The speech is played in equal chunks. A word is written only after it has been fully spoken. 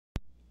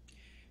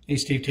Hey,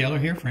 Steve Taylor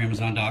here for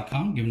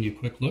Amazon.com, giving you a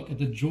quick look at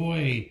the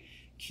Joy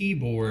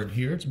keyboard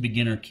here. It's a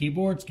beginner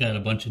keyboard. It's got a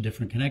bunch of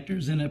different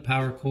connectors in it,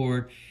 power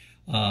cord,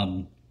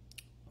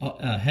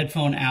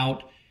 headphone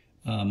out,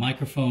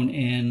 microphone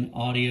in,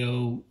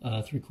 audio,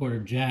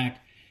 3/4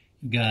 jack.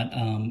 You've got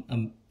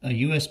a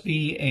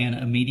USB and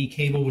a MIDI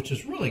cable, which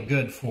is really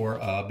good for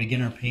a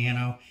beginner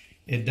piano.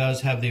 It does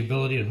have the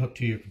ability to hook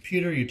to your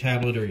computer, your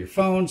tablet, or your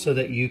phone so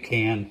that you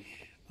can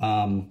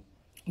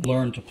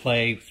learn to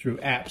play through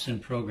apps and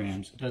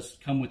programs. It does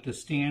come with this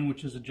stand,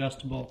 which is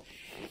adjustable,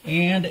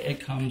 and it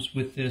comes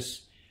with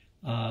this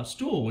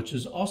stool, which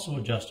is also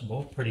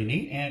adjustable, pretty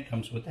neat, and it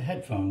comes with the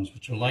headphones,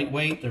 which are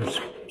lightweight. They're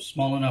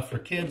small enough for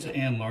kids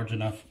and large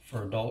enough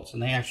for adults,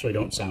 and they actually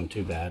don't sound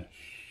too bad.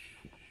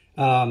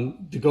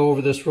 To go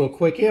over this real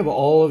quick, you have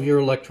all of your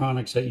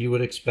electronics that you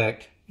would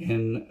expect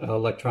in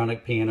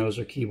electronic pianos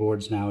or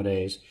keyboards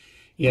nowadays.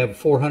 You have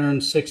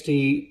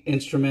 460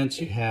 instruments,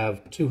 you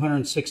have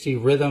 260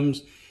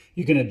 rhythms.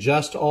 You can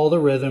adjust all the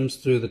rhythms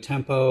through the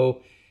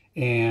tempo,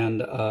 and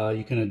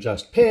you can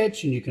adjust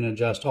pitch, and you can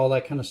adjust all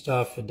that kind of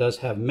stuff. It does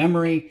have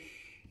memory.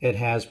 It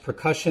has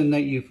percussion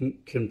that you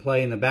can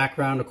play in the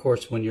background. Of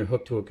course, when you're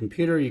hooked to a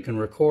computer, you can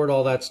record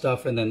all that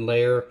stuff and then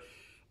layer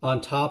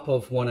on top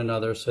of one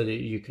another so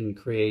that you can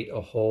create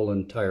a whole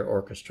entire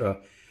orchestra.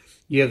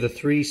 You have the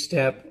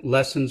 3-step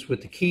lessons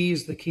with the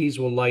keys. The keys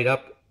will light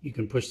up. You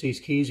can push these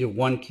keys. Your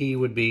one key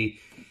would be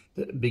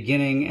the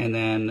beginning, and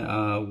then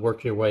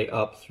work your way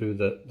up through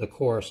the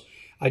chorus.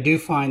 I do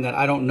find that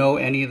I don't know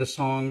any of the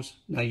songs.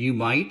 Now, you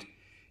might.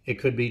 It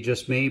could be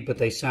just me, but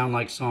they sound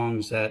like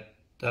songs that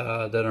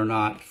are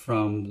not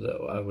from,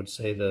 I would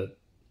say, the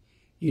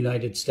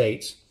United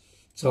States.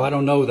 So I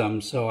don't know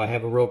them, so I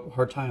have a real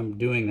hard time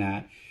doing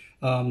that.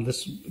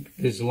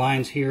 These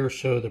lines here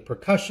show the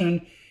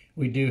percussion.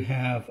 We do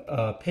have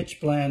pitch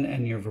blend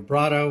and your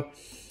vibrato.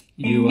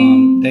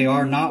 They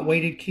are not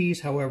weighted keys,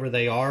 however,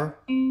 they are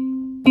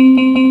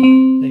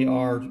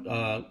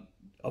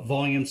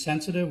volume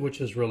sensitive,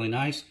 which is really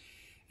nice.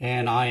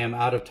 And I am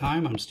out of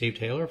time. I'm Steve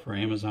Taylor for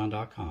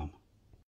Amazon.com.